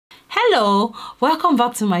Hello, welcome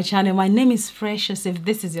back to my channel. My name is Precious if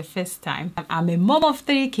this is your first time. I'm a mom of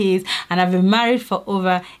 3 kids and I've been married for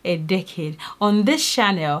over a decade. On this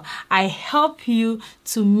channel, I help you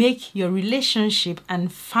to make your relationship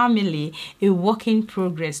and family a work in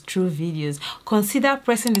progress through videos. Consider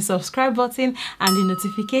pressing the subscribe button and the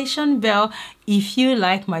notification bell if you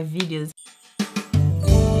like my videos.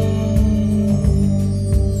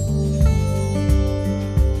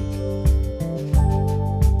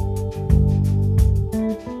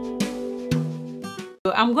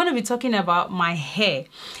 I'm going to be talking about my hair.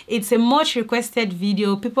 It's a much requested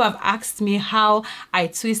video. People have asked me how I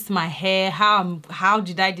twist my hair, how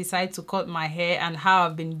did I decide to cut my hair, and how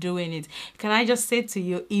I've been doing it. Can I just say to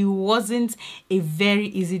you, it wasn't a very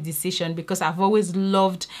easy decision because I've always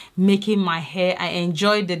loved making my hair. I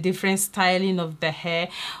enjoyed the different styling of the hair,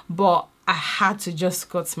 but I had to just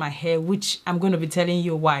cut my hair, which I'm going to be telling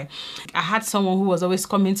you why. I had someone who was always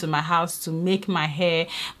coming to my house to make my hair,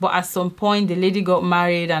 but at some point the lady got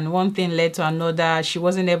married and one thing led to another. She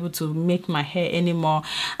wasn't able to make my hair anymore,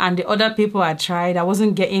 and the other people I tried, I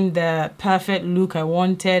wasn't getting the perfect look I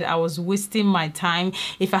wanted. I was wasting my time.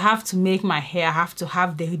 If I have to make my hair, I have to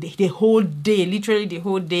have the whole day, literally the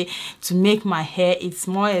whole day to make my hair. It's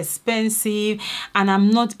more expensive, and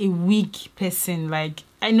I'm not a wig person. Like,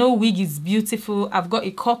 I know wig is beautiful. I've got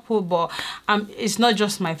a couple, but it's not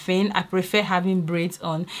just my thing. I prefer having braids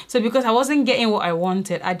on. So because I wasn't getting what I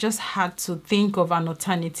wanted, I just had to think of an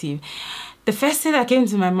alternative. The first thing that came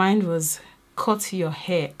to my mind was cut your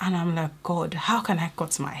hair. And I'm like, God, how can I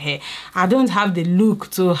cut my hair? I don't have the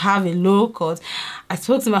look to have a low cut. I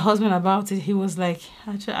spoke to my husband about it. He was like,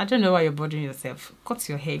 I don't know why you're bothering yourself. Cut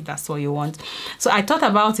your hair if that's what you want. So I thought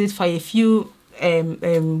about it for a few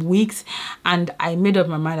weeks, and I made up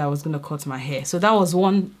my mind I was going to cut my hair. So that was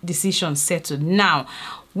one decision settled. Now,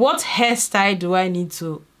 what hairstyle do I need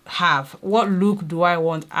to have? What look do I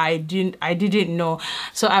want? I didn't know.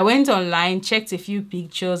 So I went online, checked a few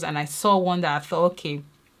pictures, and I saw one that I thought, okay,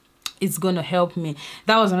 it's going to help me.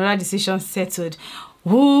 That was another decision settled.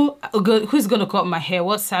 Who's gonna cut my hair?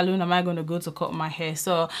 What salon am I gonna go to cut my hair?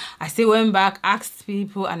 So I still went back, asked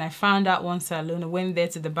people, and I found out one salon. I went there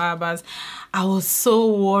to the barbers. I was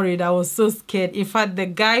so worried. I was so scared. In fact, the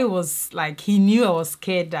guy was like, he knew I was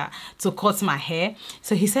scared to cut my hair.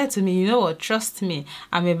 So he said to me, you know what, trust me,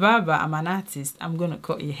 I'm a barber, I'm an artist, I'm gonna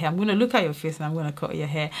cut your hair. I'm gonna look at your face and I'm gonna cut your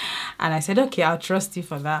hair. And I said, okay, I'll trust you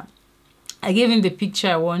for that. I gave him the picture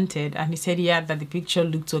I wanted, and he said, yeah, that the picture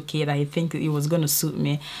looked okay, that he think it was going to suit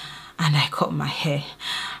me. And I cut my hair.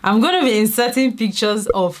 I'm going to be inserting pictures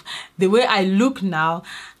of the way I look now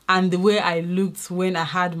and the way I looked when I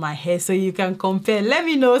had my hair, so you can compare. Let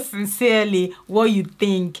me know sincerely what you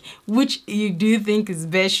think. Which do you think is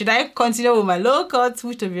best? Should I continue with my low cut,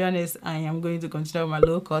 which to be honest, I am going to continue with my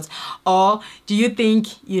low cut, or do you think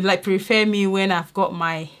you prefer me when I've got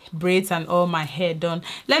my braids and all my hair done?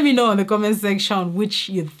 Let me know in the comment section which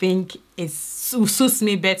you think suits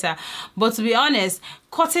me better. But to be honest,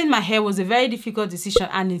 cutting my hair was a very difficult decision,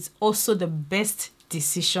 and it's also the best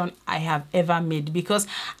decision I have ever made because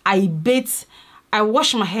I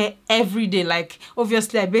wash my hair every day. Like,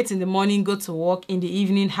 obviously I bathe in the morning, go to work, in the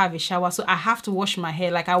evening have a shower, so I have to wash my hair.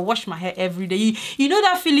 Like, I wash my hair every day. You know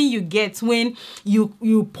that feeling you get when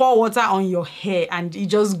you pour water on your hair and it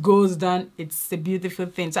just goes down? It's a beautiful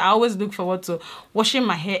thing. So I always look forward to washing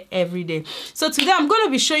my hair every day. So today I'm going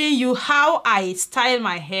to be showing you how I style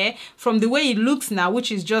my hair from the way it looks now,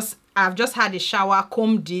 which is just, I've just had a shower,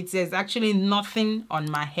 combed it, there's actually nothing on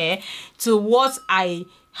my hair, to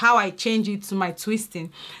how I change it to my twisting.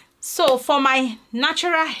 So for my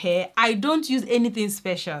natural hair, I don't use anything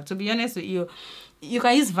special. To be honest with you, you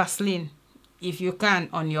can use Vaseline if you can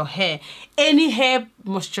on your hair. Any hair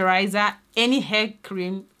moisturizer, any hair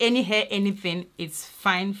cream, any hair anything, it's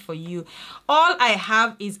fine for you. All I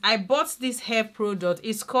have is, I bought this hair product.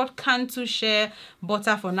 It's called Cantu Shea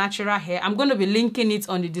Butter for Natural Hair. I'm going to be linking it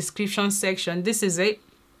on the description section. This is it,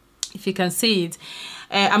 if you can see it.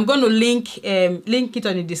 I'm going to link it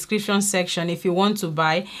on the description section if you want to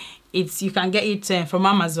buy it. You can get it from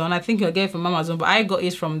Amazon. I think you'll get it from Amazon, but I got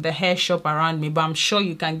it from the hair shop around me, but I'm sure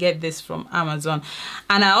you can get this from Amazon.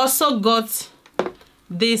 And I also got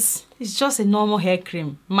this. It's just a normal hair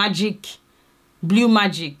cream, Blue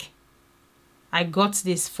Magic. I got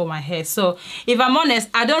this for my hair. So if I'm honest,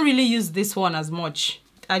 I don't really use this one as much.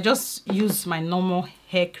 I just use my normal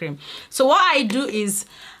hair cream. So what I do is,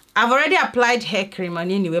 I've already applied hair cream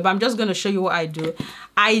on anyway, but I'm just going to show you what I do.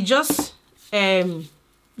 I just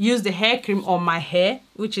use the hair cream on my hair,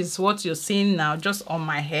 which is what you're seeing now, just on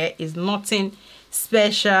my hair. Is nothing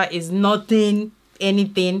special, is nothing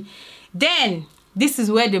anything. Then this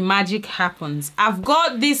is where the magic happens. I've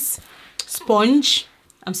got this sponge.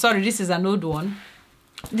 I'm sorry, this is an old one.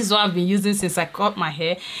 This is what I've been using since I cut my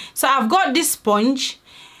hair. So I've got this sponge.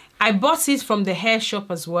 I bought it from the hair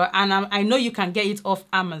shop as well, and I know you can get it off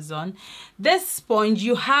Amazon. This sponge,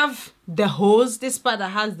 you have the hose, this part that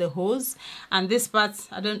has the hose, and this part,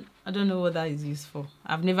 I don't know what that is used for.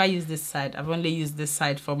 I've never used this side. I've only used this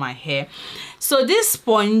side for my hair. So this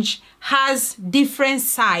sponge has different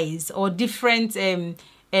size or different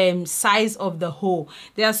size of the hole.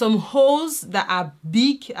 There are some holes that are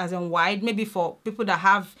big, as in wide, maybe for people that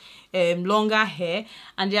have longer hair,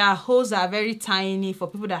 and there are holes that are very tiny for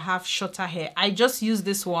people that have shorter hair. I just use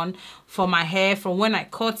this one for my hair from when I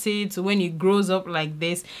cut it to when it grows up like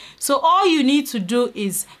this. So all you need to do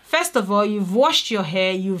is, first of all, you've washed your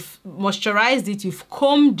hair, you've moisturized it, you've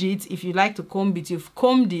combed it. If you like to comb it, you've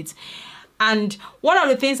combed it. And one of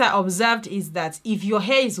the things I observed is that if your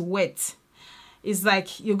hair is wet, it's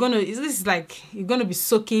like you're gonna be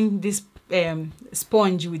soaking this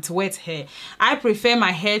sponge with wet hair. I prefer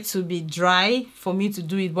my hair to be dry for me to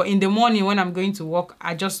do it, but in the morning when I'm going to work,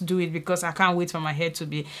 I just do it because I can't wait for my hair to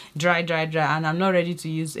be dry, and I'm not ready to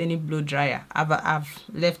use any blow dryer. I've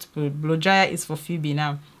left blow dryer is for Phoebe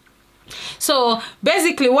now. So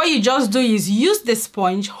basically what you just do is use the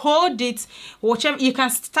sponge, hold it, whichever, you can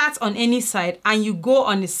start on any side, and you go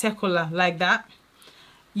on a circular like that.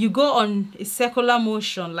 You go on a circular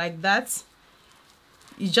motion like that.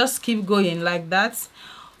 You just keep going like that.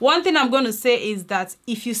 One thing I'm going to say is that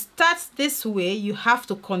if you start this way, you have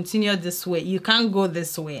to continue this way. You can't go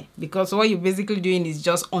this way, because what you're basically doing is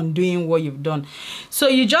just undoing what you've done. So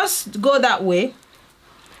you just go that way.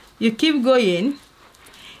 You keep going.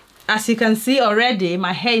 As you can see already,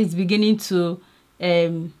 my hair is beginning to,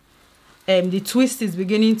 the twist is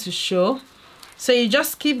beginning to show. So you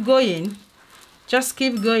just keep going. Just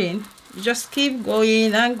keep going. Just keep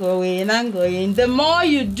going and going and going. The more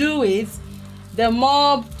you do it, the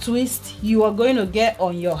more twist you are going to get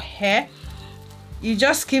on your hair. You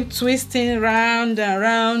just keep twisting round and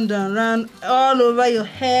round and round all over your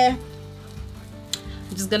hair.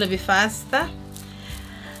 I'm just gonna be faster.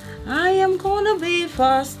 I am gonna be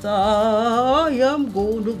faster. I am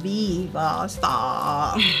gonna be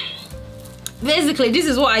faster. Basically, this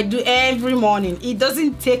is what I do every morning. It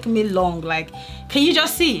doesn't take me long. Like, can you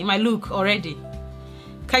just see my look already?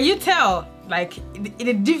 Can you tell, like,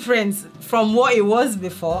 the difference from what it was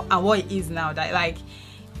before and what it is now? That, like,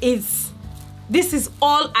 this is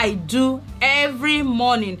all I do every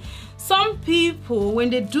morning. Some people, when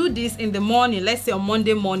they do this in the morning, let's say on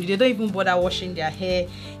Monday morning, they don't even bother washing their hair.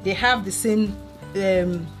 They have the same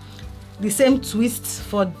twists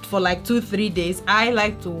for like 2-3 days. I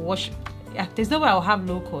like to wash. There's no way I'll have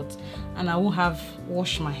low cut and I won't have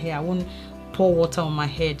wash my hair. I won't pour water on my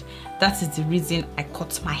head. That is the reason I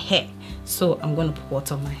cut my hair. So I'm going to put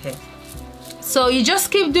water on my hair. So you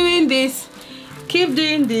just keep doing this. Keep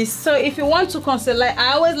doing this. So if you want to concentrate,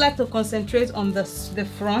 I always like to concentrate on the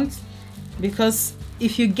front, because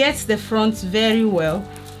if you get the front very well,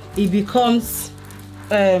 it becomes,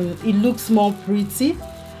 it looks more pretty.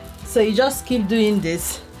 So you just keep doing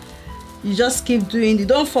this. You just keep doing it.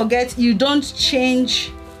 Don't forget, you don't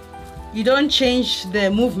change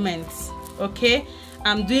the movements. Okay,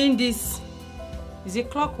 I'm doing this. Is it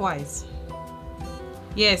clockwise?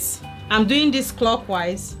 Yes, I'm doing this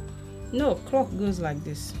clockwise. No, clock goes like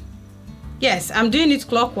this. Yes, I'm doing it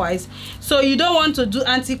clockwise. So you don't want to do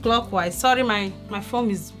anti-clockwise. Sorry, my foam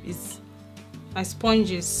is my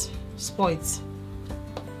sponge is spoiled.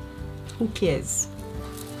 Who cares?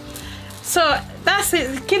 So that's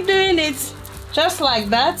it. Keep doing it just like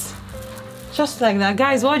that. Just like that.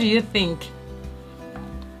 Guys, what do you think?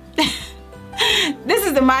 This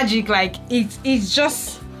is the magic. Like, it's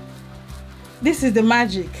just, this is the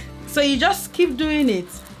magic. So you just keep doing it.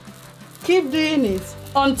 Keep doing it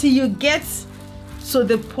until you get to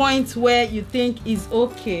the point where you think is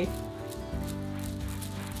okay.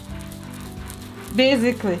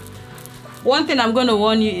 Basically, one thing I'm going to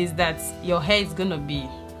warn you is that your hair is going to be,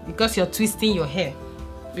 because you're twisting your hair,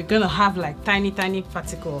 you're going to have like tiny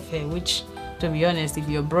particle of hair, which, to be honest, if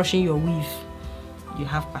you're brushing your weave, you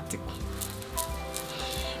have particle.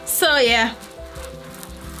 So yeah,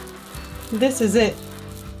 this is it.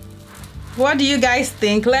 What do you guys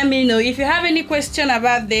think? Let me know. If you have any question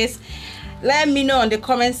about this, let me know in the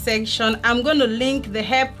comment section. I'm going to link the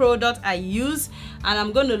hair product I use, and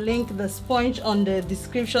I'm going to link the sponge on the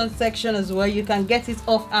description section as well. You can get it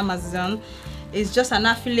off Amazon. It's just an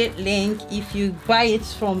affiliate link. If you buy it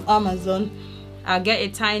from Amazon, I'll get a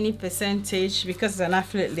tiny percentage because it's an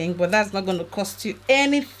affiliate link, but that's not going to cost you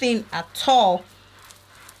anything at all.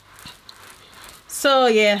 So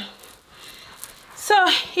yeah, so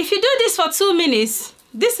if you do this for 2 minutes,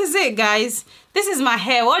 this is it, guys. This is my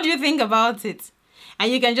hair. What do you think about it?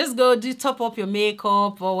 And you can just go top up your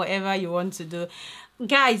makeup or whatever you want to do.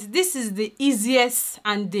 Guys, this is the easiest,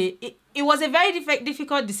 and it was a very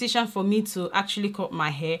difficult decision for me to actually cut my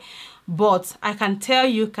hair, but I can tell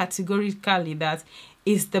you categorically that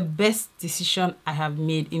it's the best decision I have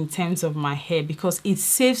made in terms of my hair, because it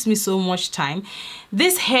saves me so much time.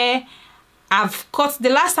 This hair I've cut, the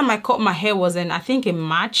last time I cut my hair was I think in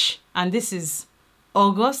March, and this is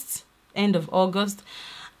August, end of August.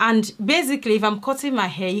 And basically, if I'm cutting my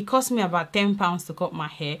hair, it costs me about £10 to cut my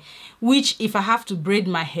hair, which if I have to braid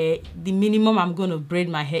my hair, the minimum I'm going to braid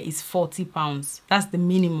my hair is £40. That's the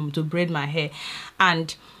minimum to braid my hair.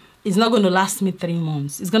 And it's not going to last me 3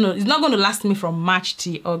 months. It's not going to last me from March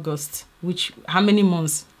to August, which, how many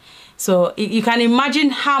months? So you can imagine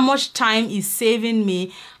how much time is saving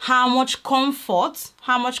me, how much comfort,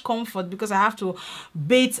 because I have to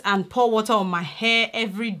bathe and pour water on my hair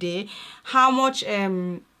every day, how much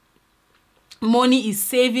money is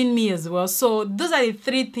saving me as well. So those are the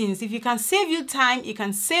 3 things. If you can save you time, it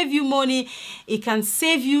can save you money, it can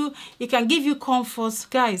give you comfort.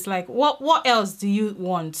 Guys, like what else do you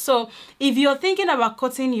want? So if you're thinking about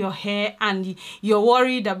cutting your hair and you're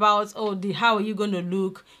worried about, how are you going to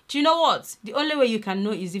look? Do you know what? The only way you can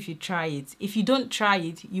know is if you try it. If you don't try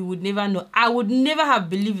it, you would never know. I would never have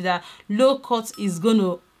believed that low cut is going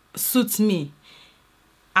to suit me.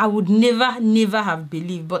 I would never have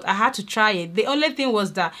believed, but I had to try it. The only thing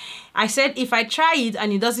was that I said if I try it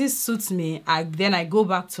and it doesn't suit me, then I go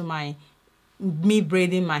back to me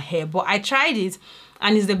braiding my hair. But I tried it,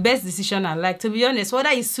 and it's the best decision I like. To be honest, whether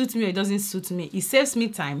it suits me or it doesn't suit me, it saves me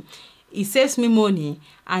time, it saves me money,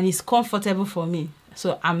 and it's comfortable for me.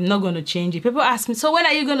 So I'm not going to change it. People ask me, so when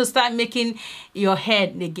are you going to start making your hair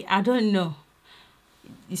again? I don't know.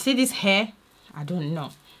 You see this hair? I don't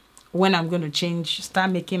know when I'm going to start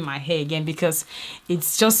making my hair again, because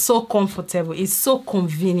it's just so comfortable. It's so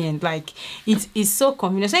convenient. Like, it is so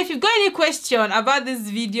convenient. So if you've got any question about this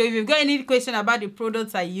video, if you've got any question about the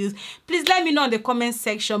products I use, please let me know in the comment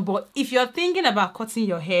section. But if you're thinking about cutting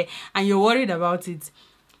your hair and you're worried about it,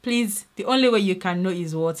 please, the only way you can know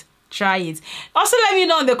is what? Try it. Also, let me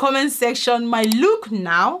know in the comment section my look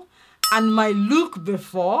now and my look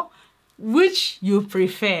before, which you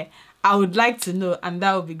prefer. I would like to know, and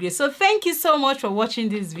that would be great. So thank you so much for watching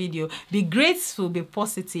this video. Be grateful, be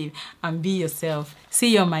positive, and be yourself.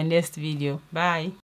 See you on my next video. Bye.